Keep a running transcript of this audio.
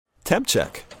Temp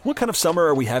check. What kind of summer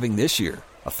are we having this year?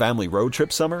 A family road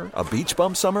trip summer? A beach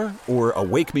bum summer? Or a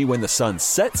wake me when the sun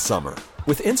sets summer?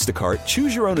 With Instacart,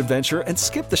 choose your own adventure and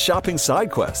skip the shopping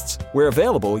side quests. Where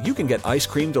available, you can get ice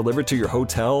cream delivered to your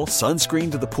hotel,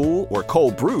 sunscreen to the pool, or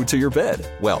cold brew to your bed.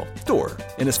 Well, door.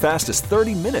 In as fast as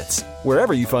 30 minutes.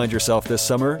 Wherever you find yourself this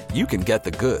summer, you can get the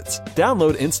goods.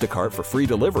 Download Instacart for free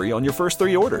delivery on your first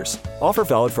 3 orders. Offer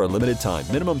valid for a limited time.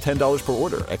 Minimum $10 per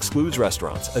order. Excludes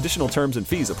restaurants. Additional terms and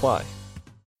fees apply.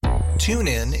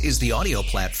 TuneIn is the audio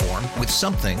platform with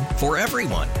something for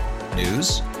everyone.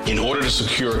 News. In order to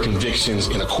secure convictions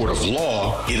in a court of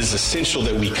law, it is essential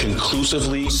that we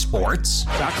conclusively. Sports.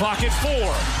 Got clock at 4.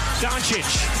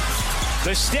 Doncic.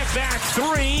 The step back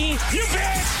 3. You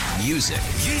bet. Music.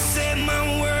 You set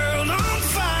my world on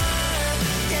fire.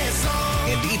 Yes,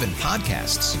 and even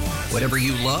podcasts. Whatever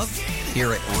you love,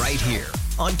 hear it right here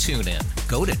on TuneIn.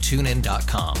 Go to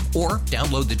TuneIn.com or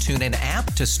download the TuneIn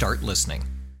app to start listening.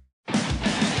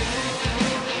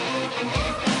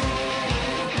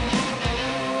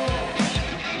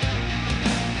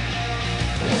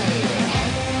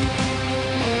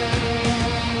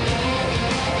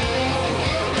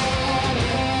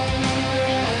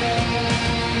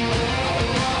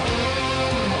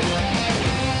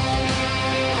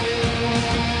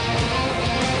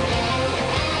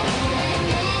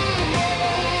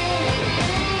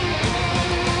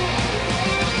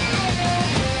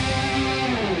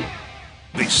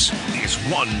 This is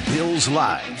One Bills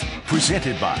Live,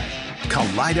 presented by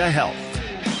Kaleida Health.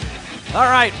 All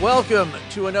right, welcome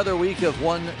to another week of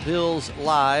One Bills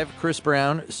Live. Chris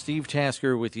Brown, Steve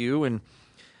Tasker with you. And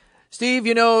Steve,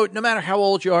 you know, no matter how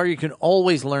old you are, you can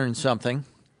always learn something.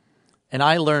 And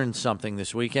I learned something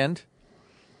this weekend.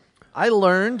 I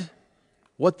learned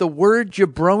what the word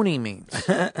jabroni means.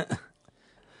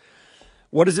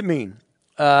 What does it mean?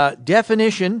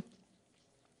 Definition.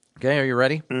 Okay, are you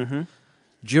ready? Mm-hmm.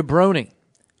 Jabroni,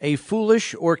 a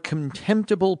foolish or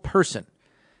contemptible person.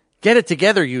 Get it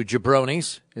together, you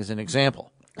jabronis, is an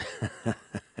example.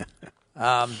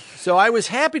 So I was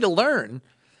happy to learn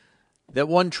that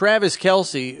one Travis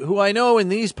Kelce, who I know in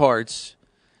these parts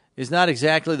is not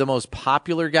exactly the most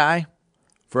popular guy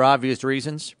for obvious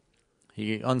reasons.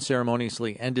 He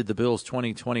unceremoniously ended the Bills'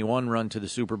 2021 run to the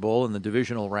Super Bowl in the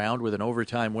divisional round with an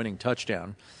overtime winning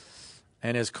touchdown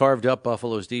and has carved up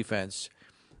Buffalo's defense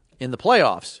in the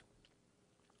playoffs.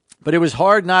 But it was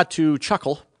hard not to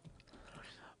chuckle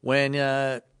when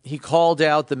he called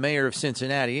out the mayor of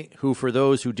Cincinnati, who, for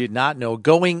those who did not know,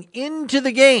 going into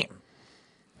the game,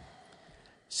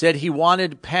 said he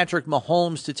wanted Patrick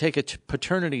Mahomes to take a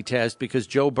paternity test because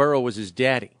Joe Burrow was his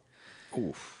daddy.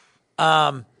 Oof.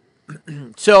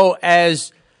 So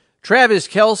as Travis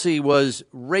Kelce was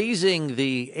raising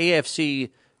the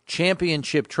AFC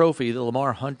Championship trophy, the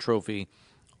Lamar Hunt trophy,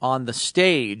 on the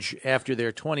stage after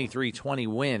their 23-20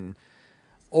 win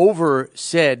over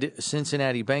said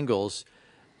Cincinnati Bengals,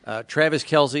 Travis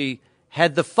Kelce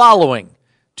had the following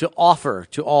to offer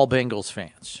to all Bengals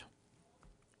fans.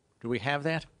 Do we have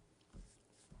that?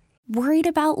 Worried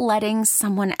about letting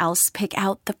someone else pick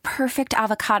out the perfect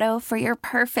avocado for your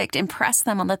perfect impress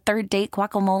them on the third date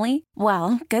guacamole?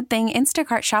 Well, good thing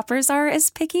Instacart shoppers are as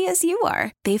picky as you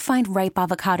are. They find ripe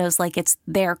avocados like it's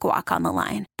their guac on the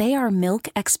line. They are milk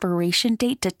expiration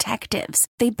date detectives.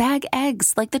 They bag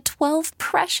eggs like the 12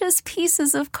 precious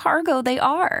pieces of cargo they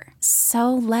are.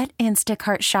 So let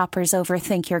Instacart shoppers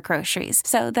overthink your groceries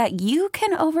so that you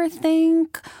can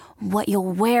overthink what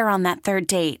you'll wear on that third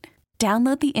date.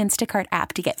 Download the Instacart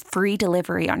app to get free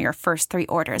delivery on your first 3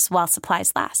 orders while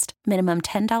supplies last. Minimum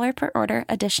 $10 per order.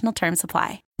 Additional terms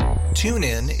apply.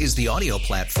 TuneIn is the audio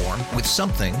platform with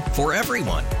something for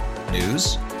everyone.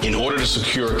 News. In order to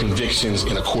secure convictions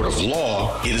in a court of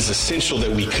law, it is essential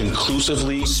that we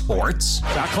conclusively. Sports.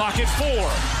 Got clock at 4.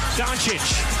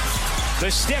 Doncic. The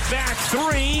step back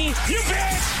 3. You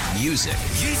bet. Music.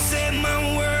 You set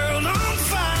my world on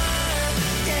fire.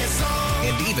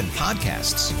 And even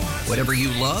podcasts. Whatever you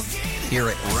love, hear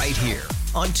it right here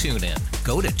on TuneIn.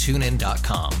 Go to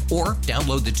TuneIn.com or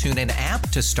download the TuneIn app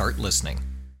to start listening.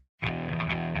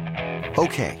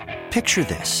 Okay, picture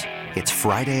this. It's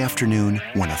Friday afternoon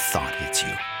when a thought hits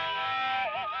you.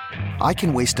 I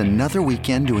can waste another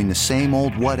weekend doing the same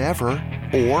old whatever,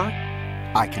 or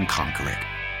I can conquer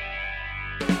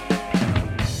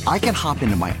it. I can hop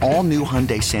into my all-new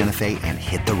Hyundai Santa Fe and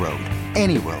hit the road.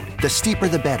 Any road. The steeper,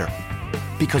 the better.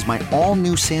 Because my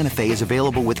all-new Santa Fe is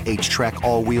available with H-Track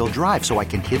all-wheel drive, so I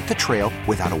can hit the trail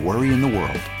without a worry in the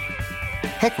world.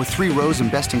 Heck, with 3 rows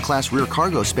and best-in-class rear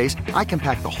cargo space, I can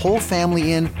pack the whole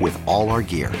family in with all our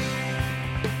gear.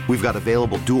 We've got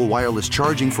available dual wireless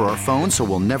charging for our phones, so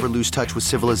we'll never lose touch with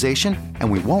civilization, and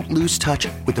we won't lose touch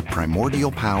with the primordial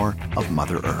power of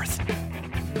Mother Earth.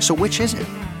 So which is it?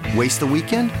 Waste the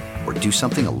weekend or do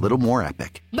something a little more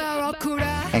epic?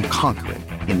 And conquer it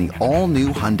in the all-new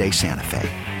Hyundai Santa Fe.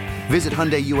 Visit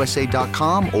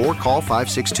HyundaiUSA.com or call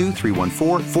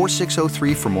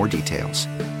 562-314-4603 for more details.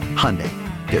 Hyundai,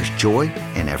 there's joy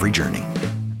in every journey.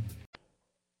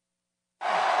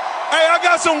 Hey, I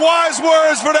got some wise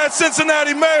words for that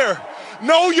Cincinnati mayor.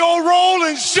 Know your role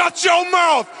and shut your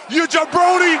mouth, you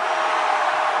jabroni.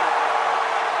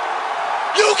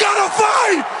 You gotta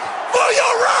fight for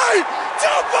your right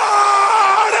to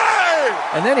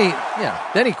party! And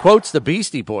then he quotes the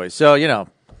Beastie Boys. So,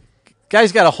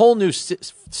 guy's got a whole new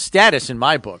status in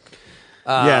my book.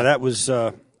 That was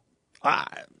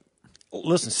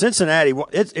listen, Cincinnati,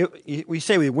 we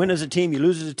say we win as a team, you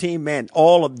lose as a team, man,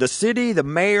 all of the city, the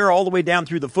mayor, all the way down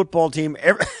through the football team,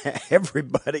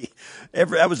 everybody,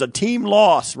 that was a team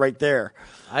loss right there.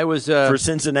 I was for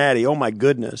Cincinnati. Oh, my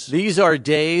goodness. These are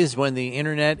days when the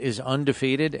internet is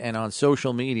undefeated, and on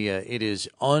social media it is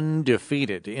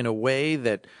undefeated in a way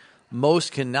that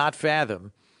most cannot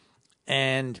fathom.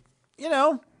 And,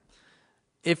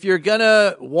 if you're going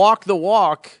to walk the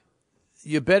walk,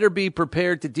 you better be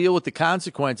prepared to deal with the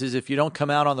consequences if you don't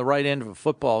come out on the right end of a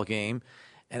football game.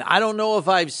 And I don't know if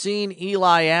I've seen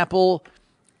Eli Apple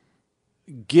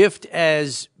gift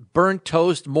as burnt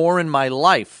toast more in my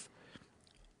life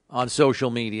on social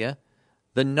media.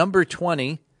 The number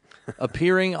 20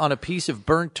 appearing on a piece of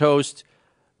burnt toast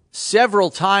several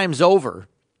times over.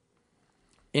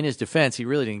 In his defense, he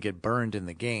really didn't get burned in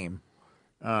the game.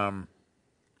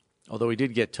 Although he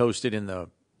did get toasted in the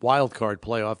wild card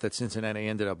playoff that Cincinnati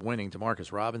ended up winning.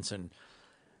 DeMarcus Robinson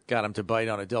got him to bite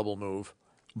on a double move.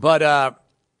 But,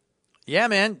 yeah,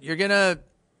 man, you're going to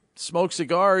smoke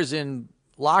cigars in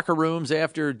locker rooms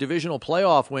after divisional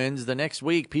playoff wins. The next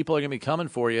week, people are going to be coming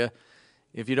for you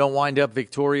if you don't wind up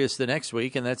victorious the next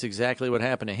week, and that's exactly what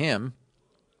happened to him.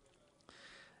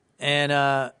 And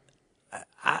I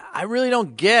really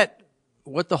don't get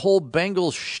what the whole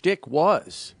Bengals shtick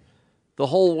was the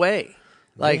whole way.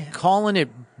 Calling it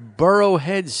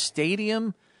Burrowhead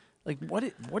Stadium. What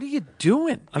are you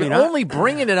doing? You're only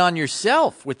bringing it on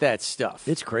yourself with that stuff.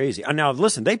 It's crazy. Now,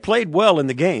 listen, they played well in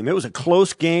the game. It was a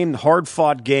close game,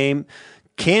 hard-fought game.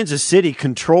 Kansas City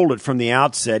controlled it from the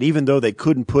outset, even though they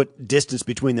couldn't put distance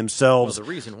between themselves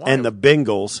and the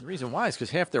Bengals. The reason why is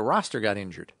because half their roster got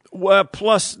injured. Well,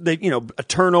 plus, a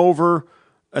turnover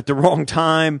at the wrong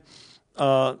time,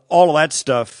 all of that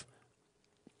stuff.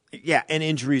 Yeah, and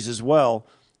injuries as well.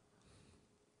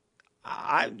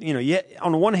 On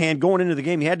the one hand, going into the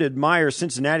game, you had to admire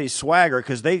Cincinnati's swagger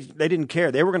because they didn't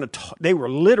care. They were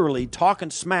literally talking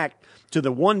smack to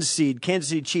the 1 seed Kansas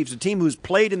City Chiefs, a team who's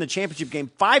played in the championship game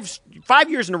five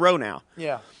years in a row now.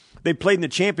 Yeah, they played in the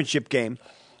championship game,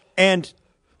 and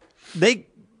the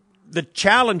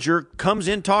challenger comes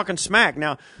in talking smack.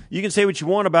 Now, you can say what you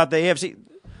want about the AFC.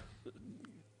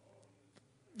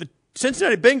 The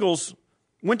Cincinnati Bengals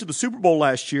went to the Super Bowl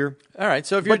last year. All right,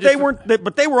 so they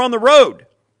were on the road.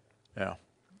 Yeah.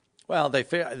 Well, they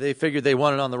figured they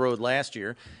won it on the road last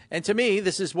year, and to me,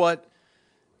 this is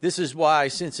why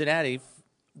Cincinnati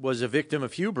was a victim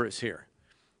of hubris here.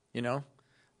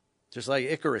 Just like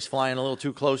Icarus flying a little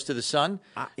too close to the sun.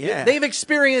 Yeah. They've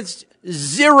experienced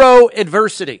zero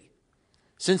adversity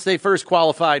since they first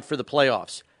qualified for the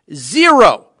playoffs.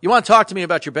 Zero. You want to talk to me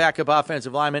about your backup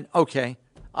offensive lineman? Okay,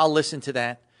 I'll listen to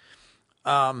that.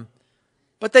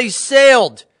 But they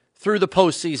sailed through the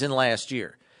postseason last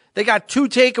year. They got 2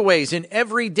 takeaways in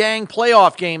every dang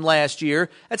playoff game last year.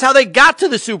 That's how they got to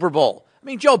the Super Bowl. I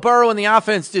mean, Joe Burrow and the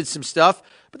offense did some stuff,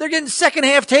 but they're getting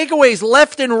second-half takeaways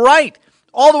left and right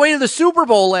all the way to the Super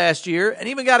Bowl last year and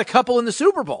even got a couple in the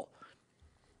Super Bowl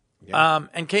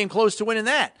and came close to winning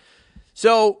that.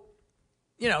 So,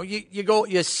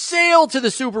 you sail to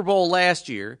the Super Bowl last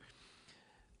year.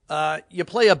 You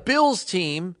play a Bills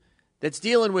team that's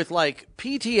dealing with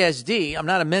PTSD. I'm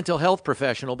not a mental health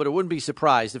professional, but I wouldn't be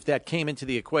surprised if that came into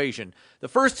the equation. The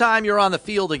first time you're on the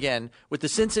field again with the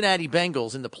Cincinnati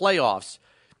Bengals in the playoffs,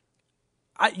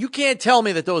 you can't tell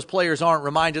me that those players aren't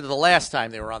reminded of the last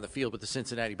time they were on the field with the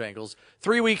Cincinnati Bengals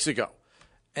 3 weeks ago,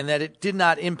 and that it did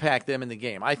not impact them in the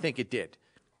game. I think it did.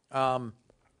 And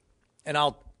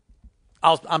I'm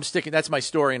sticking. That's my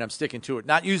story, and I'm sticking to it.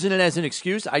 Not using it as an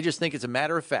excuse. I just think it's a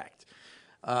matter of fact.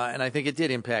 And I think it did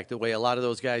impact the way a lot of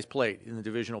those guys played in the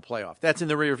divisional playoff. That's in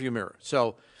the rearview mirror.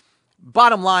 So,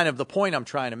 bottom line of the point I'm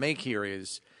trying to make here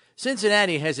is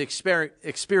Cincinnati has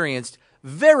experienced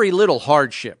very little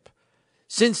hardship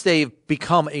since they've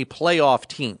become a playoff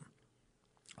team.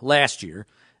 last year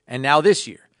and now this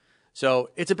year. So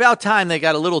it's about time they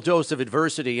got a little dose of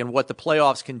adversity and what the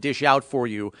playoffs can dish out for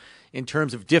you in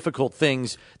terms of difficult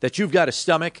things that you've got to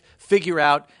stomach, figure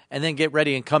out, and then get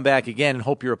ready and come back again and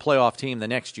hope you're a playoff team the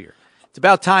next year. It's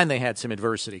about time they had some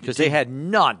adversity because they had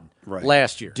none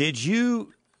last year. Did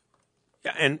you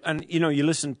and you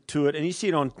listen to it and you see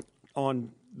it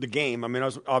on the game. I mean, I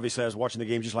was watching the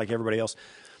game just like everybody else.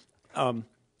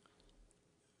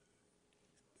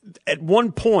 At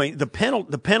one point, the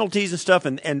penalties and stuff,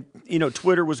 and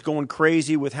Twitter was going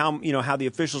crazy with how the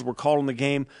officials were calling the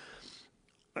game.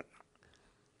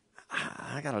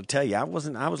 I got to tell you, I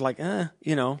was like, that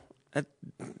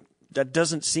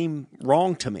doesn't seem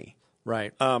wrong to me.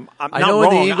 Right. I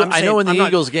know in the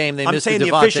Eagles game they missed the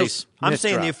Devontae Smith I'm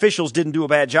saying drop. the officials didn't do a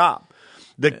bad job.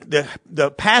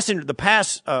 The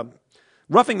pass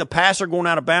roughing the passer going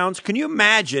out of bounds. Can you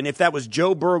imagine if that was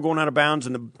Joe Burrow going out of bounds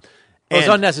it was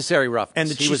unnecessary roughness. And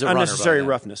the Chiefs was unnecessary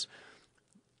roughness.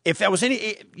 If that was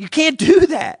you can't do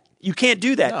that. You can't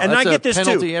do that. No, and I get this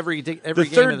penalty too. Every the game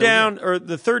third of the down week. or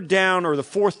the third down or the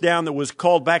fourth down that was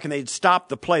called back and they stopped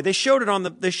the play. They showed it on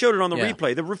the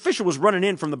replay. The official was running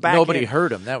in from the back. Nobody end.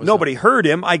 heard him. Nobody heard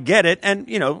him. I get it. And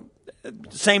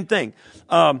same thing.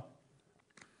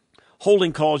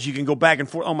 Holding calls, you can go back and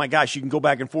forth. Oh my gosh, you can go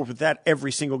back and forth with that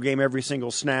every single game, every single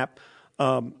snap.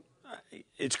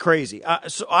 It's crazy.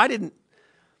 So I didn't.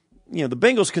 The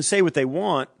Bengals can say what they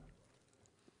want.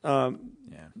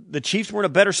 The Chiefs were in a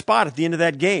better spot at the end of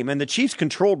that game, and the Chiefs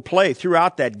controlled play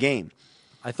throughout that game.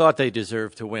 I thought they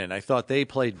deserved to win. I thought they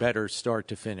played better start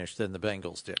to finish than the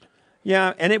Bengals did.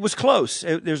 Yeah, and it was close.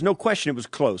 There's no question it was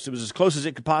close. It was as close as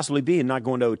it could possibly be and not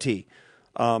going to OT.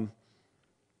 I'm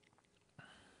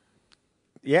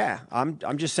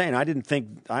just saying. I didn't think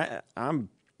I'm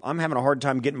having a hard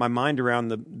time getting my mind around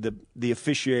the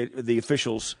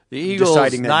officials. The Eagles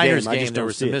deciding that Niners game. There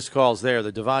were some missed calls there.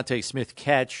 The Devontae Smith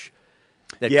catch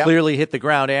that Yep. clearly hit the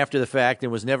ground after the fact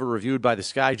and was never reviewed by the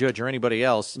sky judge or anybody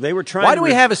else. They were trying. Why do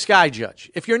we have a sky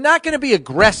judge? If you're not going to be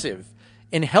aggressive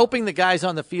in helping the guys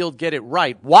on the field get it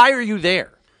right, why are you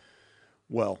there?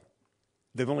 Well,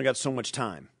 they've only got so much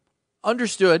time.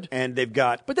 Understood. And they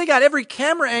got every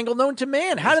camera angle known to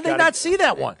man. How did they not see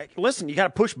that one? Listen, you got to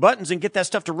push buttons and get that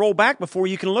stuff to roll back before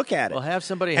you can look at it. Well, have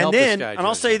somebody help this guy. And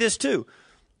I'll say this too.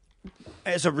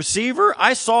 As a receiver,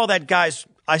 I saw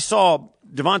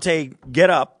Devontae get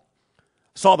up,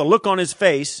 saw the look on his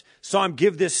face, saw him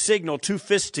give this signal, two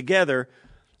fists together.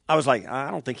 I was like, I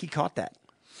don't think he caught that.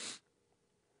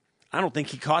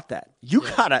 You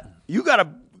gotta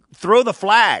throw the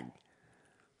flag.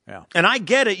 Yeah. And I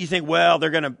get it. You think, well,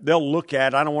 they'll look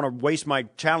at it. I don't want to waste my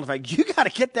challenge flag. You got to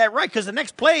get that right because the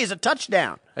next play is a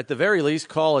touchdown. At the very least,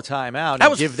 call a timeout That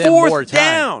and was give them more fourth time.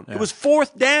 down. Yeah. It was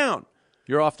fourth down.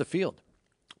 You're off the field.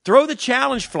 Throw the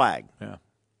challenge flag. Yeah.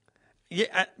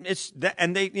 Yeah, it's that,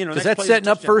 and they, because that's setting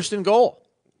up first and goal.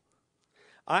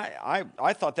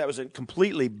 I thought that was a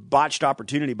completely botched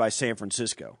opportunity by San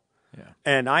Francisco. Yeah.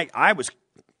 And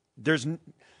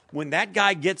when that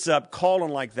guy gets up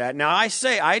calling like that. Now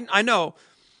I know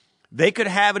they could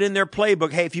have it in their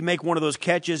playbook. Hey, if you make one of those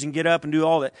catches and get up and do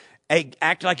all that, hey,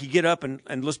 act like you get up and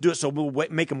let's do it. So we'll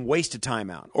make them waste a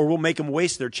timeout, or we'll make them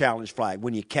waste their challenge flag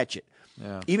when you catch it.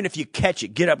 Yeah. Even if you catch it,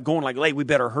 get up going like, hey, we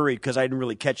better hurry because I didn't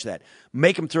really catch that.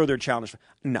 Make them throw their challenge.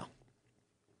 No,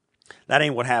 that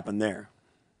ain't what happened there.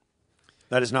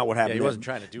 That is not what happened. Yeah, he there. wasn't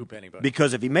trying to dupe anybody.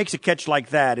 Because if he makes a catch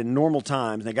like that in normal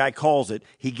times and the guy calls it,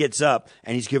 he gets up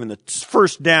and he's giving the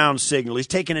first down signal. He's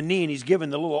taking a knee and he's giving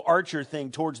the little archer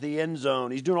thing towards the end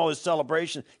zone. He's doing all his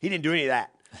celebration. He didn't do any of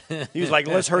that. He was like,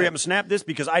 let's hurry up and snap this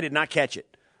because I did not catch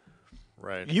it.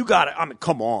 Right. You got it. I mean,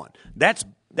 come on. That's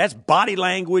body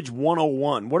language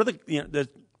 101. What are the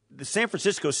San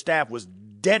Francisco staff was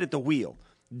dead at the wheel.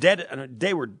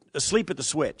 They were asleep at the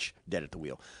switch. Dead at the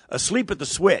wheel. Asleep at the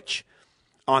switch.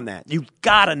 On that, you've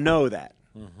got to know that,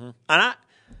 and I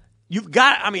don't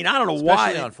know especially why.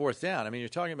 Especially on fourth down. I mean, you're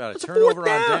talking about a turnover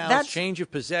on downs, change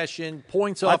of possession,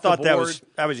 points off the board. I thought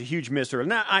that was a huge miss.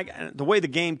 Now, the way the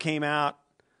game came out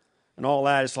and all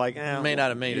that, it's like it may not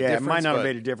have made a difference. Yeah, it might not have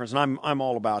made a difference, and I'm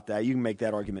all about that. You can make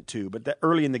that argument too, but that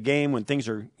early in the game when things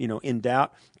are in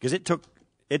doubt, because it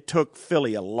took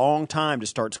Philly a long time to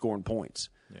start scoring points.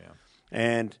 Yeah,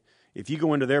 and if you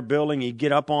go into their building, you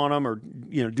get up on them, or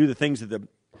do the things that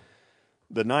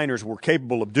the Niners were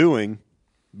capable of doing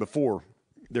before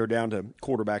they're down to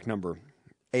quarterback number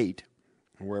 8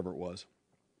 or wherever it was.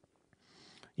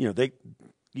 You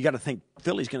got to think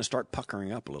Philly's going to start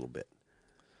puckering up a little bit.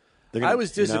 I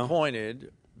was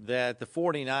disappointed that the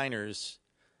 49ers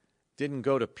didn't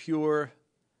go to pure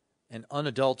and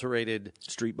unadulterated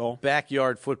street ball,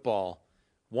 backyard football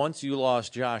once you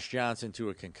lost Josh Johnson to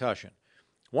a concussion.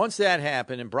 Once that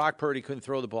happened and Brock Purdy couldn't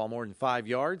throw the ball more than 5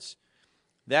 yards,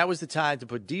 that was the time to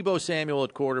put Deebo Samuel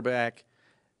at quarterback,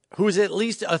 who's at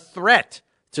least a threat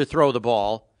to throw the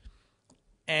ball,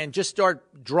 and just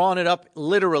start drawing it up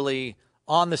literally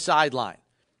on the sideline.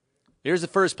 Here's the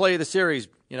first play of the series.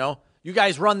 You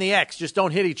guys run the X, just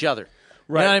don't hit each other.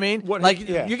 Right. You know what I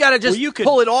mean? You got to just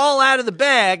pull it all out of the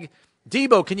bag.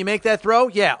 Deebo, can you make that throw?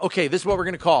 Yeah. Okay, this is what we're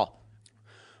going to call.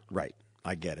 Right.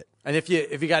 I get it. And if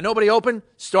you got nobody open,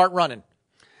 start running.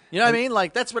 You know what I mean?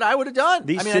 Like, that's what I would have done.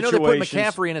 I know they put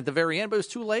McCaffrey in at the very end, but it was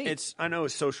too late. I know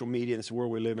it's social media and it's the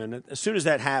world we live in. As soon as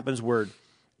that happens where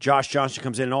Josh Johnson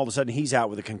comes in and all of a sudden he's out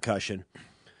with a concussion,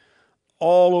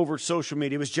 all over social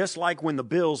media. It was just like when the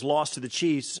Bills lost to the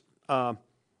Chiefs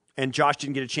and Josh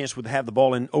didn't get a chance to have the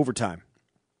ball in overtime.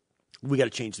 We got to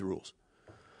change the rules.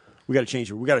 We got to change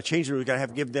the rules. We got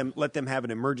to let them have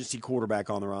an emergency quarterback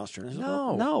on the roster.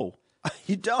 No,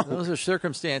 you don't. Those are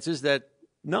circumstances that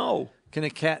could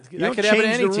happen to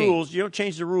any team. You don't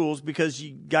change the rules because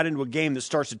you got into a game that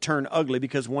starts to turn ugly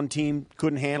because one team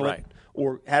couldn't handle it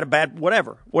or had a bad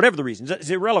whatever the reason. It's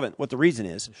irrelevant what the reason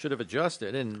is. Should have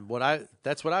adjusted, and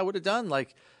that's what I would have done.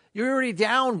 Like, you're already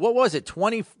down. What was it?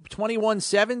 21-7,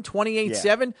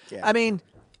 28-7. Yeah. I mean,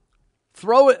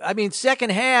 throw it. I mean, second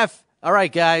half. All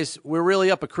right, guys, we're really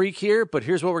up a creek here, but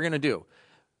here's what we're going to do.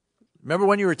 Remember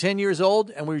when you were 10 years old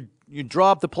and you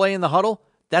draw up the play in the huddle?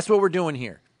 That's what we're doing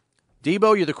here.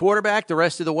 Deebo, you're the quarterback the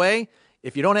rest of the way.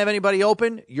 If you don't have anybody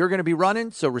open, you're going to be running.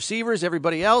 So receivers,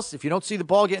 everybody else, if you don't see the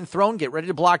ball getting thrown, get ready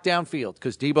to block downfield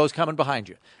because Deebo's coming behind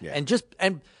you. Yeah.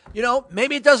 And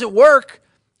maybe it doesn't work,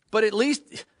 but at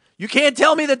least you can't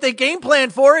tell me that they game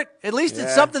plan for it. At least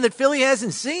it's something that Philly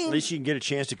hasn't seen. At least you can get a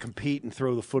chance to compete and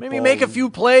throw the football. Maybe make a few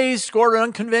plays, score an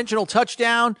unconventional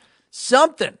touchdown,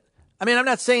 something. I mean, I'm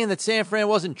not saying that San Fran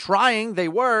wasn't trying. They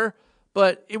were.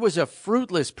 But it was a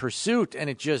fruitless pursuit, and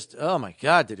it just, oh, my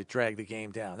God, did it drag the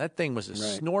game down. That thing was a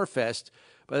snore fest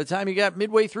by the time you got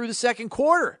midway through the second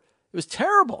quarter. It was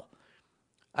terrible.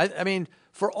 I mean,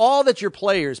 for all that your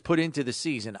players put into the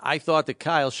season, I thought that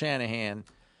Kyle Shanahan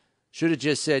should have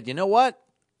just said, you know what?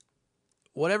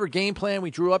 Whatever game plan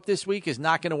we drew up this week is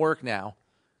not going to work now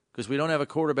because we don't have a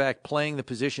quarterback playing the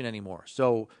position anymore.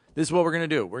 So this is what we're going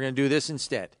to do. We're going to do this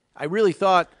instead. I really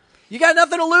thought, you got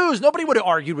nothing to lose. Nobody would have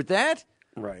argued with that.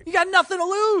 Right. You got nothing to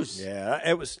lose.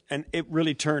 Yeah, it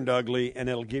really turned ugly, and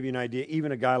it'll give you an idea.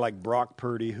 Even a guy like Brock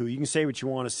Purdy, who you can say what you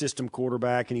want, a system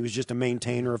quarterback, and he was just a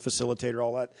maintainer, a facilitator,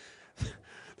 all that.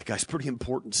 The guy's pretty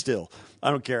important still. I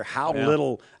don't care how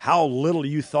little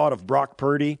you thought of Brock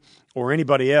Purdy or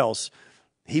anybody else.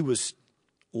 He was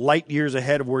light years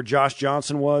ahead of where Josh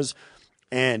Johnson was,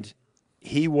 and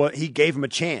he gave him a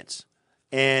chance.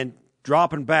 And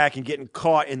dropping back and getting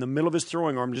caught in the middle of his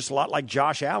throwing arm, just a lot like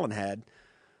Josh Allen had.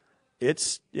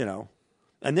 It's,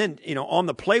 and then, on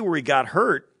the play where he got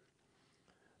hurt,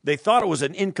 they thought it was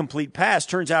an incomplete pass.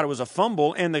 Turns out it was a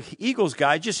fumble, and the Eagles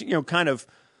guy just, kind of,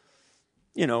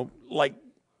 like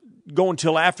going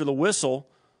till after the whistle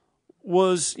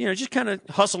was, just kind of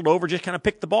hustled over, just kind of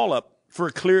picked the ball up for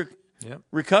a clear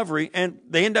recovery, and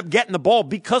they end up getting the ball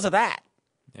because of that.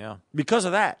 Yeah. Because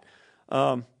of that.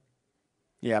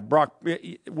 Yeah, Brock,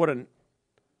 what a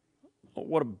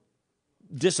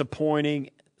disappointing,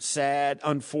 sad,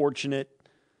 unfortunate.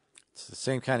 It's the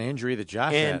same kind of injury that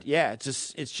Josh had. And, yeah,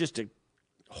 it's just a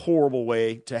horrible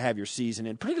way to have your season,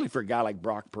 and particularly for a guy like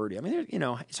Brock Purdy. I mean,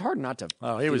 it's hard not to.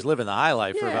 Oh, he was living the high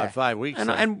life for about 5 weeks.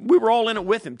 And we were all in it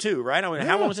with him, too, right? I mean,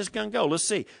 how long is this going to go? Let's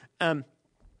see.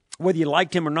 Whether you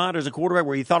liked him or not as a quarterback,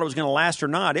 where you thought it was going to last or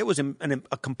not, it was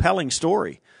a compelling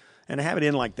story. And to have it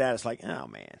in like that, it's like, oh,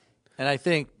 man. And I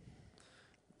think,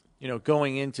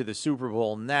 going into the Super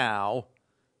Bowl now,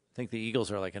 I think the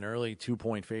Eagles are like an early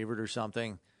 2-point favorite or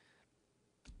something.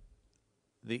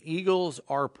 The Eagles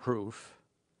are proof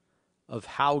of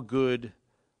how good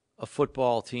a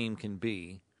football team can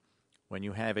be when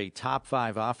you have a top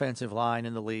 5 offensive line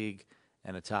in the league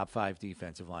and a top 5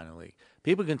 defensive line in the league.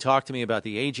 People can talk to me about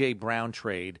the A.J. Brown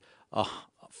trade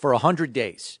for 100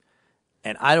 days,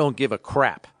 and I don't give a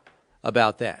crap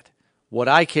about that. What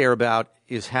I care about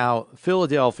is how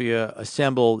Philadelphia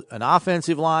assembled an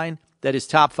offensive line that is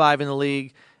top 5 in the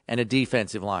league and a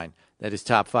defensive line that is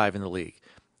top 5 in the league.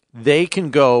 They can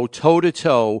go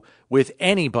toe-to-toe with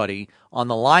anybody on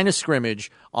the line of scrimmage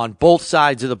on both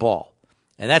sides of the ball.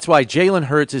 And that's why Jalen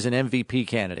Hurts is an MVP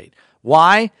candidate.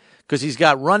 Why? Because he's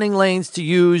got running lanes to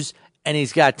use and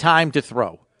he's got time to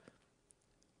throw.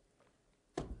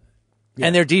 Yeah.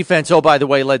 And their defense, by the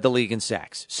way, led the league in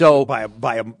sacks. So by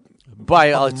a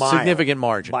significant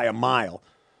margin. By a mile.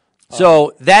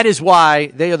 So that is why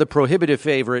they are the prohibitive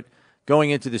favorite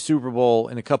going into the Super Bowl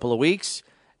in a couple of weeks.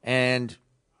 And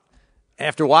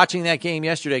after watching that game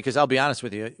yesterday, because I'll be honest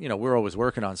with you, we're always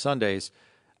working on Sundays,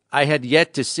 I had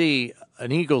yet to see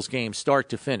an Eagles game start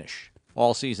to finish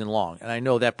all season long. And I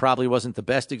know that probably wasn't the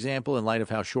best example in light of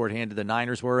how shorthanded the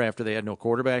Niners were after they had no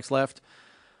quarterbacks left.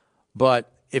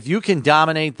 But if you can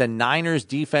dominate the Niners'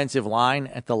 defensive line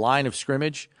at the line of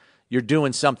scrimmage, you're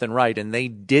doing something right. And they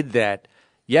did that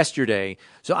yesterday.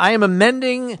 So I am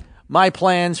amending my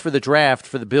plans for the draft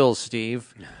for the Bills,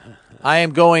 Steve. I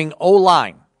am going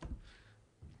O-line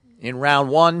in round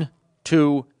 1,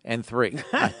 2, and 3.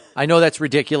 I know that's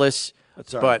ridiculous,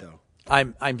 that's all but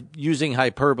right, I'm using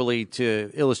hyperbole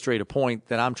to illustrate a point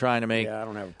that I'm trying to make. Yeah, I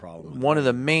don't have a problem with One of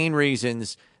the main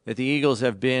reasons that the Eagles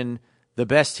have been the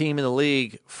best team in the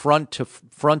league front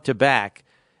to back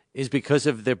is because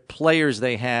of the players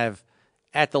they have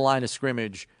at the line of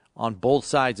scrimmage on both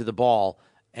sides of the ball.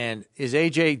 And is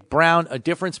A.J. Brown a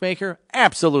difference maker?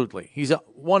 Absolutely. He's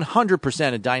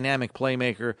 100% a dynamic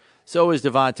playmaker. So is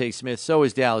Devontae Smith. So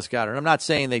is Dallas Goedert. I'm not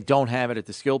saying they don't have it at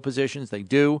the skill positions. They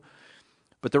do.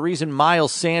 But the reason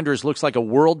Miles Sanders looks like a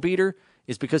world beater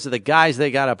is because of the guys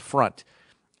they got up front.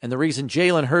 And the reason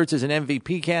Jalen Hurts is an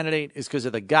MVP candidate is because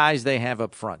of the guys they have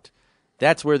up front.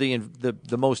 That's where the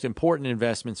most important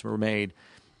investments were made.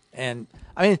 And,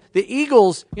 I mean, the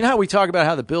Eagles, you know how we talk about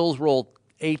how the Bills roll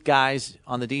 8 guys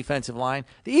on the defensive line?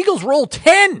 The Eagles roll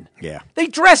 10. Yeah. They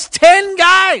dress 10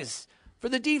 guys for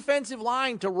the defensive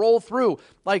line to roll through.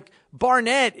 Like,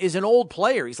 Barnett is an old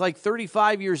player. He's like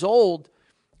 35 years old,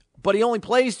 but he only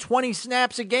plays 20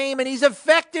 snaps a game, and he's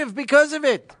effective because of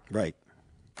it. Right.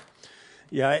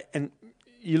 Yeah, and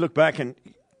you look back and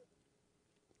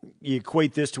you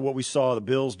equate this to what we saw the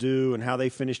Bills do and how they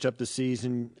finished up the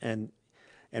season, and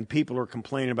people are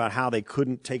complaining about how they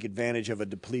couldn't take advantage of a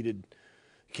depleted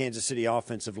Kansas City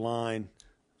offensive line.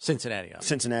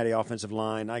 Cincinnati offensive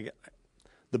line.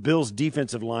 The Bills'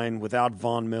 defensive line without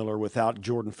Von Miller, without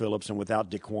Jordan Phillips, and without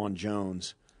DeQuan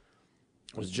Jones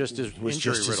was just as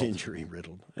injury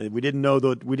riddled. We didn't know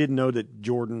that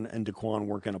Jordan and DeQuan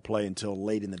weren't going to play until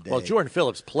late in the day. Well, Jordan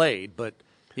Phillips played, but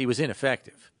he was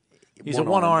ineffective. He's a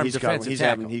one-armed defensive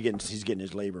tackle. He's getting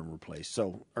his labrum replaced,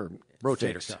 or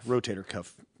rotator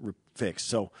cuff fixed.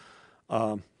 So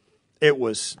it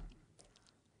was.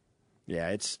 Yeah,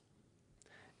 it's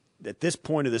at this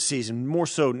point of the season, more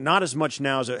so, not as much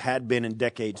now as it had been in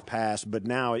decades past, but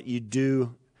now you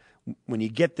do, when you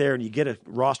get there and you get a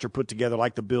roster put together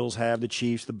like the Bills have, the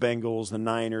Chiefs, the Bengals, the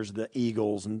Niners, the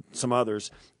Eagles, and some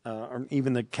others, or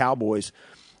even the Cowboys,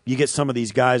 you get some of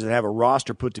these guys that have a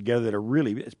roster put together that are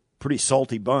really a pretty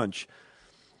salty bunch.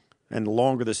 And the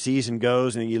longer the season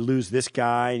goes, and you lose this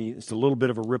guy, and it's a little bit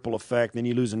of a ripple effect, then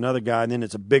you lose another guy, and then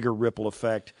it's a bigger ripple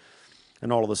effect.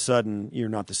 And all of a sudden, you're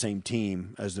not the same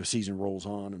team as the season rolls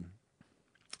on. And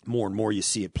more you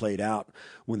see it played out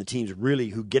when the teams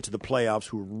who get to the playoffs,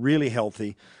 who are really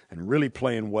healthy and really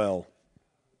playing well,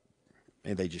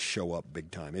 and they just show up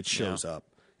big time. It shows up.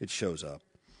 It shows up.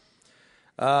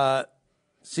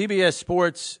 CBS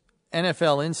Sports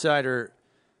NFL insider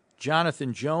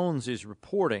Jonathan Jones is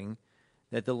reporting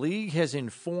that the league has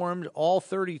informed all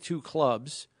 32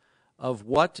 clubs of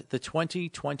what the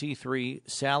 2023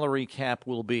 salary cap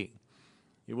will be.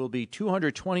 It will be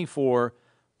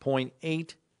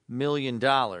 $224.8 million,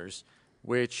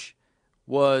 which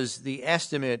was the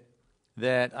estimate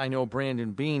that I know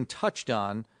Brandon Beane touched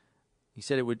on. He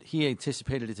said he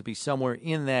anticipated it to be somewhere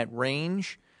in that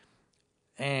range,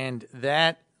 and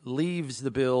that leaves the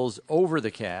Bills over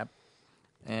the cap.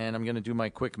 And I'm going to do my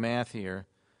quick math here.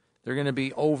 They're going to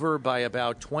be over by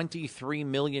about $23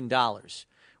 million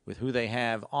with who they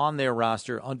have on their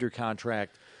roster under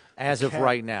contract as of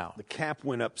right now. The cap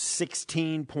went up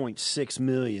 $16.6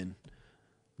 million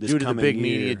this due to the big year.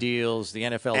 Media deals, the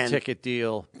NFL ticket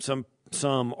deal. Some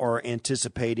are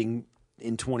anticipating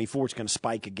in 24 it's going to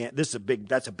spike again. That's a big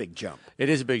jump. It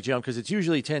is a big jump because it's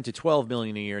usually 10 to 12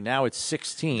 million a year. Now it's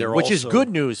 16, which is good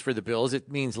news for the Bills.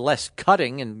 It means less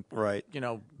cutting and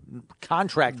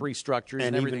contract restructures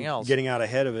and everything else. Getting out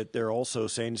ahead of it, they're also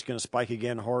saying it's going to spike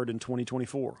again hard in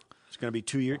 2024. It's going to be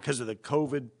 2 years because of the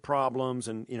COVID problems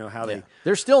and how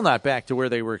they're still not back to where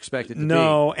they were expected to be.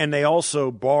 No, and they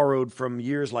also borrowed from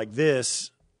years like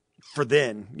this for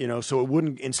then, so it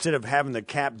wouldn't, instead of having the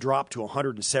cap drop to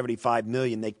 $175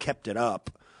 million, they kept it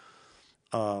up.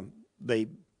 They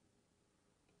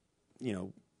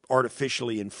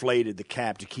artificially inflated the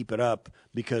cap to keep it up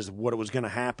because what was going to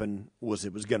happen was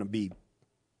it was going to be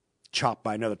chopped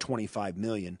by another $25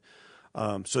 million.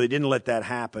 So they didn't let that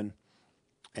happen,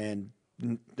 and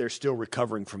they're still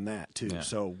recovering from that too. Yeah.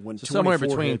 So when somewhere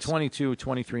between hits, 22,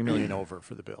 23 million over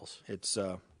for the Bills. It's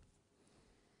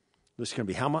this is going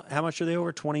to be how much are they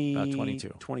over? 20, about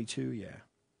 22. 22, yeah.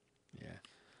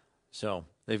 So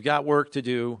they've got work to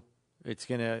do. It's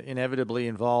going to inevitably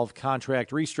involve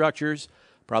contract restructures,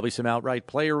 probably some outright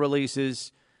player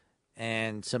releases,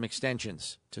 and some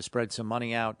extensions to spread some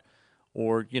money out,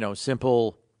 or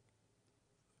simple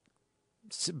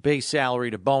base salary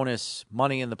to bonus,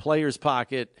 money in the player's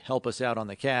pocket, help us out on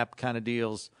the cap kind of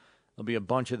deals. There'll be a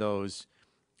bunch of those,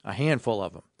 a handful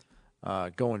of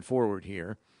them going forward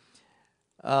here.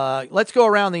 Let's go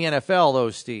around the NFL, though,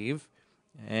 Steve.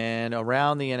 And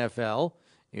around the NFL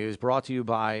is brought to you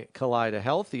by Kaleida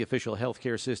Health, the official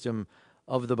healthcare system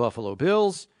of the Buffalo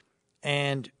Bills.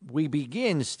 And we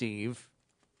begin, Steve,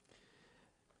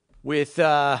 with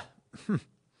I'm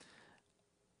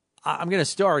going to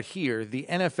start here, the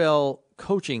NFL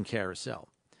coaching carousel.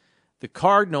 The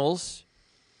Cardinals,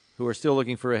 who are still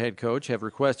looking for a head coach, have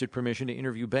requested permission to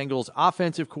interview Bengals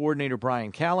offensive coordinator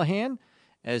Brian Callahan,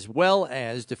 as well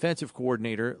as defensive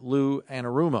coordinator Lou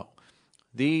Anarumo.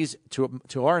 These,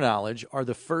 to our knowledge, are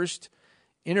the first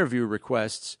interview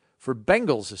requests for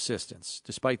Bengals assistants,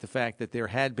 despite the fact that there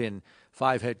had been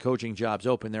 5 head coaching jobs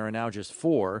open. There are now just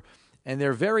 4, and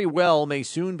there very well may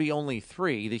soon be only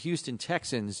 3. The Houston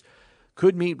Texans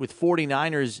could meet with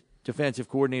 49ers defensive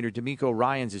coordinator DeMeco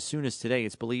Ryans as soon as today.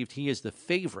 It's believed he is the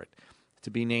favorite to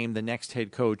be named the next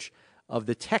head coach of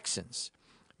the Texans.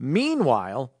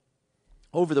 Meanwhile,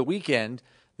 over the weekend,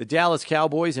 the Dallas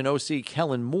Cowboys and OC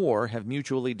Kellen Moore have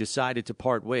mutually decided to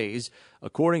part ways.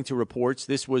 According to reports,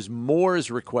 this was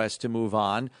Moore's request to move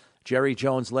on. Jerry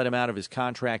Jones let him out of his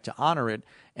contract to honor it.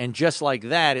 And just like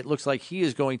that, it looks like he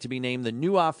is going to be named the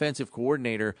new offensive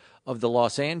coordinator of the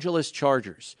Los Angeles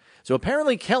Chargers. So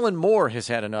apparently Kellen Moore has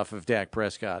had enough of Dak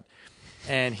Prescott,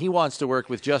 and he wants to work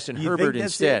with Justin Herbert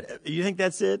instead. You think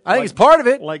that's it? I think it's part of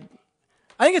it.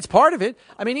 I think it's part of it.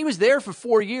 I mean, he was there for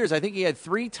 4 years. I think he had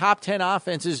 3 top 10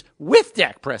 offenses with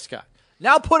Dak Prescott.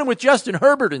 Now put him with Justin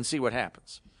Herbert and see what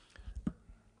happens. Do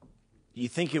you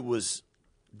think it was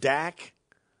Dak,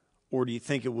 or do you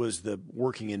think it was the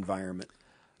working environment,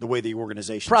 the way the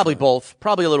organization? Probably both.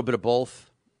 Probably a little bit of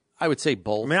both. I would say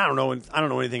both. I mean, I don't know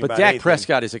anything about it. But Dak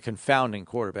Prescott is a confounding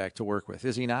quarterback to work with,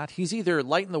 is he not? He's either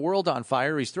lighting the world on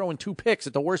fire or he's throwing 2 picks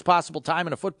at the worst possible time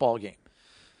in a football game.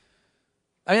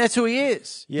 I mean, that's who he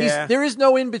is. Yeah. There is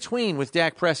no in-between with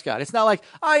Dak Prescott. It's not like,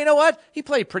 you know what? He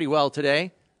played pretty well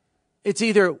today. It's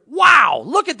either, wow,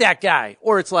 look at that guy.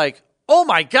 Or it's like, oh,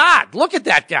 my God, look at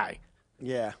that guy.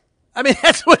 Yeah. I mean,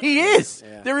 that's what he is.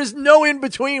 Yeah. There is no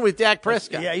in-between with Dak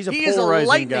Prescott. Yeah, he's a he polarizing is a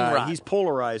lightning guy. rod. He's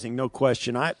polarizing, no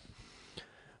question. I've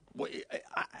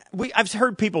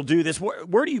heard people do this.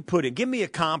 Where do you put it? Give me a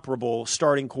comparable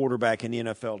starting quarterback in the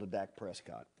NFL to Dak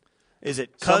Prescott. Is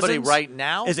it Cousins? Somebody right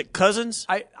now? Is it Cousins?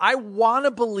 I want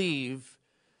to believe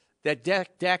that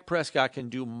Dak Prescott can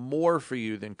do more for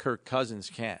you than Kirk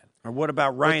Cousins can. Or what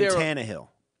about Ryan Tannehill?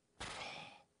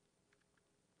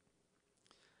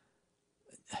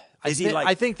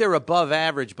 I think they're above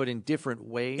average, but in different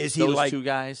ways. Is he those 2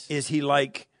 guys? Is he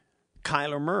like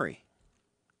Kyler Murray?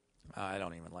 I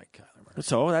don't even like Kyler Murray.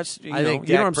 So that's I think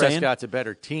Dak Prescott's a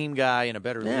better team guy and a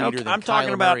better leader than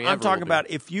Kyler Murray. I'm talking about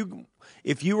if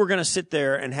you were going to sit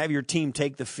there and have your team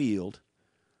take the field.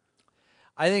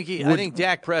 I think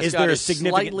Dak Prescott is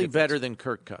slightly difference? better than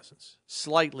Kirk Cousins.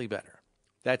 Slightly better.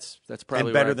 That's probably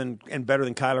and better right.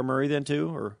 than Kyler Murray then too,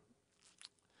 or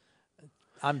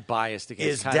I'm biased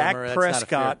against Kyler Dak Murray. Is Dak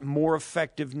Prescott more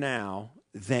effective now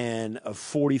than a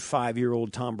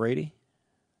 45-year-old Tom Brady?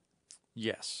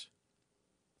 Yes.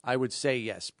 I would say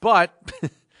yes. But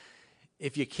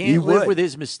if you can't live with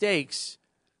his mistakes,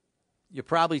 you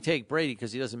probably take Brady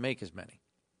because he doesn't make as many.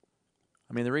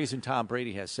 I mean, the reason Tom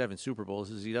Brady has 7 Super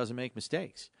Bowls is he doesn't make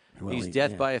mistakes. Well, he's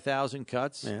death by 1,000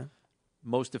 cuts. Yeah.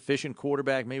 Most efficient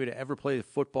quarterback maybe to ever play the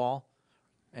football.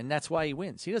 And that's why he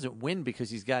wins. He doesn't win because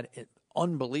he's got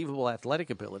unbelievable athletic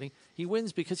ability. He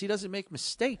wins because he doesn't make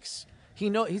mistakes. He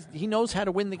knows how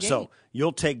to win the game. So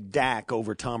you'll take Dak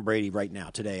over Tom Brady right now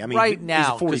today. I mean, right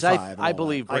now, because I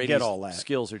believe Brady's I get all that.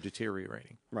 Skills are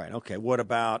deteriorating. Right. Okay. What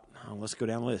about? Let's go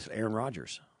down the list. Aaron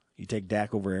Rodgers. You take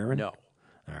Dak over Aaron? No.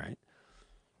 All right.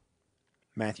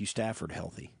 Matthew Stafford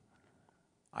healthy.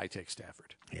 I take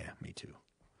Stafford. Yeah, me too.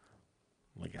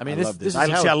 I mean, I love this.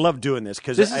 I love doing this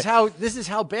because this is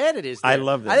how bad it is. There. I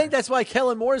love that. I think that's why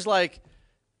Kellen Moore's like.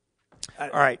 All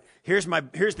right. Here's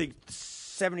the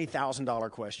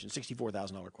 $70,000 question, $64,000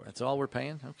 question. That's all we're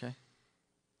paying? Okay.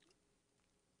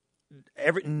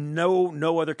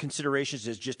 no other considerations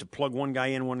is just to plug one guy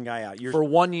in, one guy out. For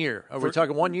 1 year. Are we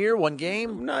talking 1 year, one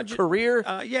game, career?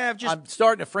 I'm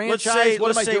starting a franchise.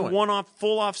 What am I doing? One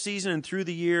full off season and through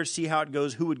the year, see how it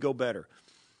goes. Who would go better?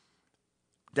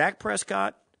 Dak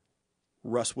Prescott,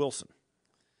 Russ Wilson.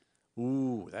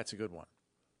 Ooh, that's a good one.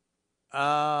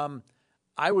 I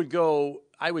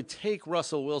would take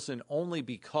Russell Wilson only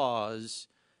because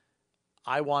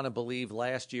I want to believe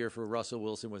last year for Russell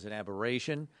Wilson was an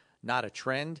aberration, not a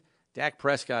trend. Dak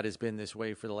Prescott has been this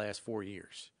way for the last 4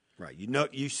 years. Right.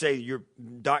 You say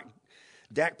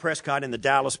Dak Prescott in the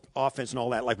Dallas offense and all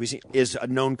that, like we see, is a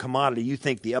known commodity. You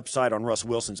think the upside on Russ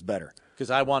Wilson's better. Because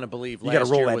I want to believe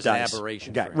last year was an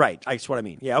aberration. Right. That's what I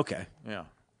mean. Yeah, okay. Yeah.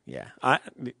 Yeah.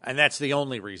 And that's the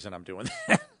only reason I'm doing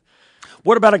that.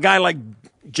 What about a guy like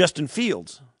Justin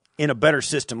Fields in a better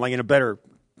system, like in a better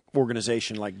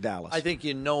organization like Dallas? I think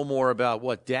you know more about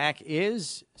what Dak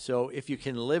is, so if you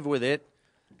can live with it,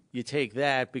 you take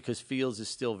that because Fields is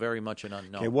still very much an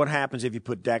unknown. Okay, what happens if you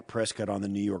put Dak Prescott on the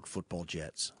New York Football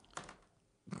Jets?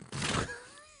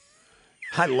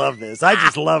 I love this. I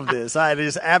just love this. I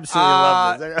just absolutely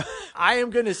love this. I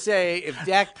am going to say if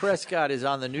Dak Prescott is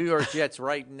on the New York Jets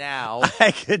right now,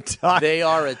 I could talk. They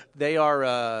are an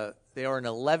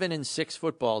 11-6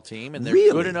 football team, and they're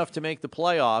good enough to make the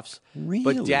playoffs. Really?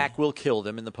 But Dak will kill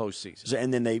them in the postseason.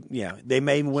 And then they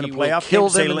may win a playoff. Will kill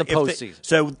them in the postseason.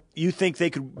 So you think they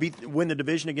could win the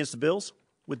division against the Bills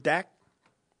with Dak?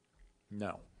 No.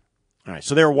 All right.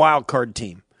 So they're a wild card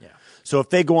team. Yeah. So if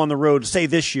they go on the road, say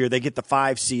this year they get the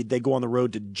 5 seed, they go on the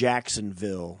road to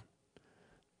Jacksonville.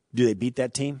 Do they beat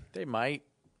that team? They might.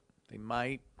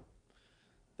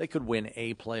 They could win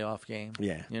a playoff game.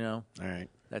 Yeah. All right.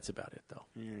 That's about it, though.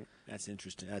 Yeah, that's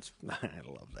interesting. I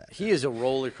love that. He is a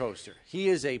roller coaster. He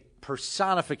is a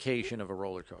personification of a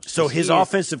roller coaster. So his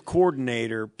offensive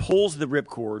coordinator pulls the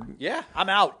ripcord. Yeah, I'm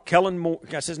out. Kellen Moore,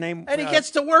 that's his name? And he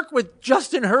gets to work with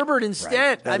Justin Herbert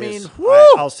instead. Right, woo!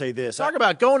 I'll say this. Talk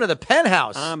about going to the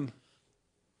penthouse.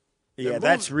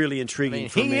 That's really intriguing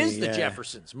for me. He is the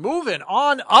Jeffersons. Moving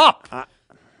on up.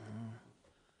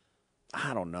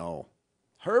 I don't know.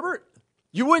 Herbert?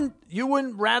 You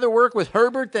wouldn't rather work with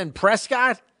Herbert than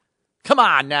Prescott? Come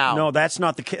on now. No, that's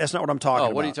not what I'm talking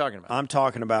about. What are you talking about? I'm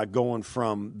talking about going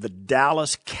from the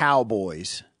Dallas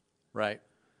Cowboys right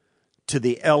to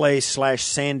the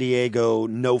LA/San Diego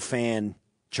no fan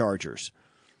Chargers.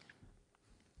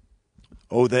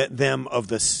 Oh, if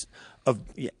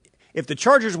the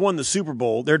Chargers won the Super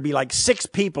Bowl, there'd be like 6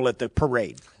 people at the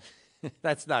parade.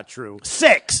 That's not true.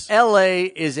 6. LA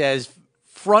is as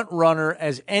front runner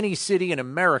as any city in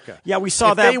America. Yeah, we saw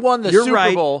if that. They won the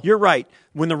Super Bowl. You're right.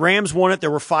 When the Rams won it,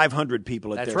 there were 500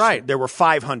 people at That's there. right. There were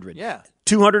 500. Yeah.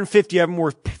 250 of them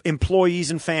were employees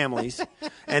and families,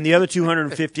 and the other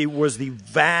 250 was the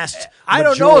vast I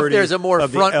don't know if there's a more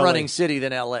front-running LA. City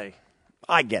than L.A.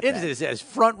 I get that. It is as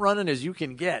front-running as you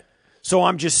can get. So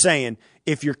I'm just saying,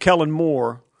 if you're Kellen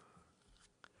Moore,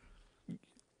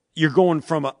 you're going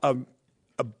from a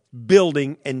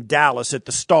building in Dallas at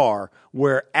the Star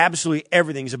where absolutely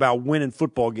everything's about winning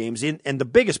football games. And the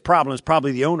biggest problem is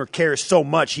probably the owner cares so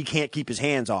much he can't keep his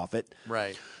hands off it.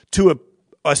 Right. To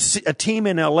a team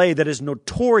in L.A. that is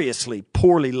notoriously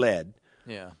poorly led.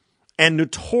 Yeah. And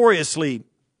notoriously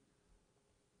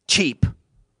cheap.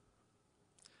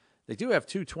 They do have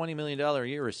 2 $20 million a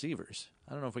year receivers.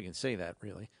 I don't know if we can say that,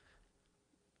 really.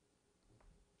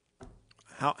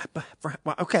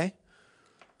 Okay.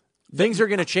 Things are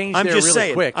going to change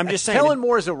quick. I'm just saying. Kellen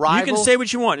Moore's a rival. You can say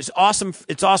what you want. It's awesome.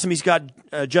 It's awesome. He's got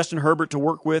Justin Herbert to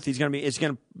work with. It's going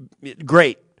to be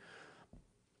great.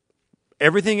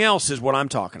 Everything else is what I'm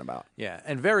talking about. Yeah,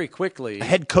 and very quickly, a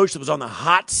head coach that was on the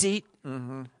hot seat.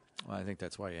 Mm-hmm. Well, I think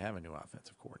that's why you have a new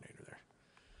offensive coordinator there.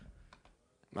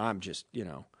 I'm just,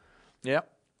 Yep.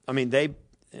 I mean, they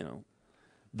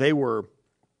were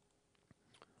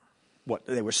what?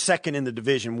 They were second in the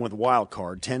division with a wild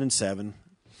card, 10-7.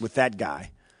 With that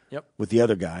guy. Yep. With the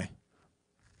other guy.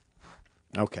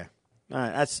 Okay. All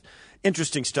right. That's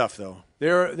interesting stuff, though.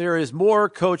 There is more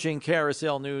coaching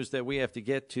carousel news that we have to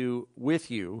get to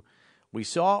with you. We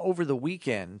saw over the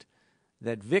weekend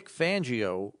that Vic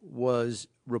Fangio was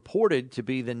reported to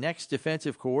be the next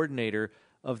defensive coordinator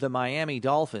of the Miami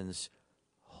Dolphins.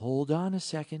 Hold on a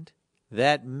second.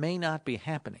 That may not be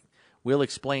happening. We'll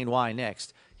explain why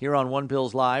next. Here on One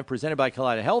Bills Live, presented by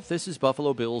Kaleida Health, this is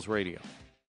Buffalo Bills Radio.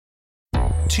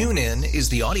 TuneIn is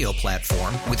the audio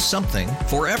platform with something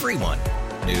for everyone.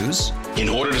 News. In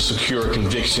order to secure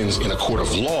convictions in a court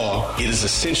of law, it is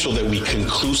essential that we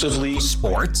conclusively.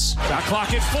 Sports. Got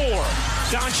clock at 4.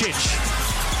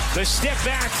 Doncic. The step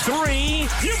back three.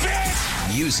 You bet.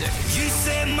 Music. You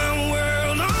set my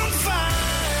world on fire.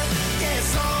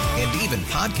 Yes, and even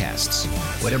podcasts.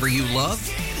 Whatever you love,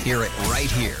 hear it right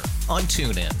here on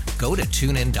TuneIn. Go to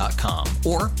TuneIn.com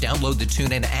or download the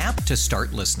TuneIn app to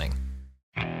start listening.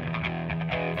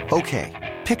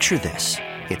 Okay, picture this.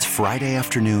 It's Friday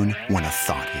afternoon when a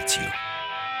thought hits you.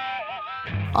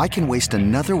 I can waste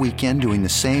another weekend doing the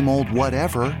same old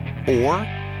whatever, or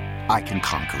I can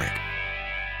conquer it.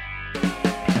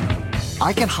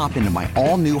 I can hop into my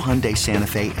all-new Hyundai Santa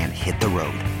Fe and hit the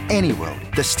road. Any road.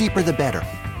 The steeper, the better.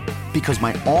 Because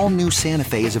my all-new Santa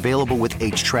Fe is available with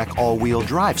H-Track all-wheel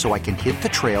drive, so I can hit the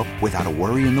trail without a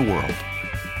worry in the world.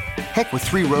 Heck, with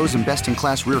 3 rows and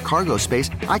best-in-class rear cargo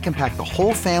space, I can pack the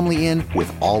whole family in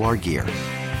with all our gear.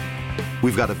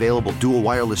 We've got available dual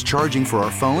wireless charging for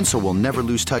our phones, so we'll never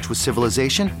lose touch with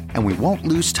civilization, and we won't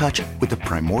lose touch with the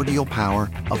primordial power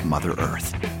of Mother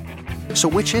Earth. So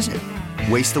which is it?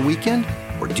 Waste the weekend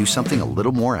or do something a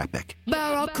little more epic?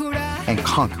 And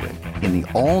conquer it in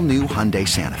the all-new Hyundai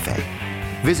Santa Fe.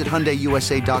 Visit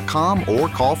HyundaiUSA.com or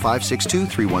call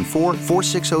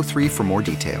 562-314-4603 for more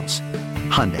details.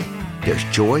 Hyundai, there's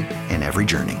joy in every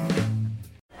journey.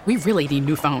 We really need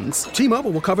new phones. T-Mobile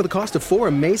will cover the cost of 4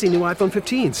 amazing new iPhone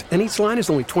 15s, and each line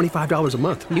is only $25 a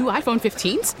month. New iPhone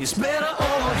 15s? It's better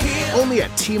over here. Only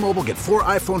at T-Mobile, get 4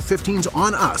 iPhone 15s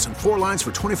on us and 4 lines for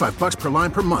 $25 per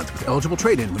line per month with eligible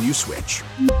trade-in when you switch.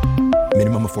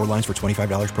 Minimum of 4 lines for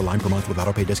 $25 per line per month with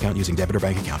autopay discount using debit or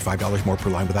bank account. $5 more per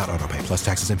line without autopay, plus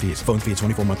taxes and fees. Phone fee at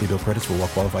 24 monthly bill credits for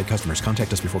well-qualified customers.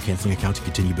 Contact us before canceling account to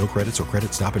continue bill credits or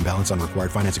credit stop and balance on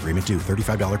required finance agreement due.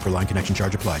 $35 per line connection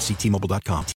charge applies. See T-Mobile.com.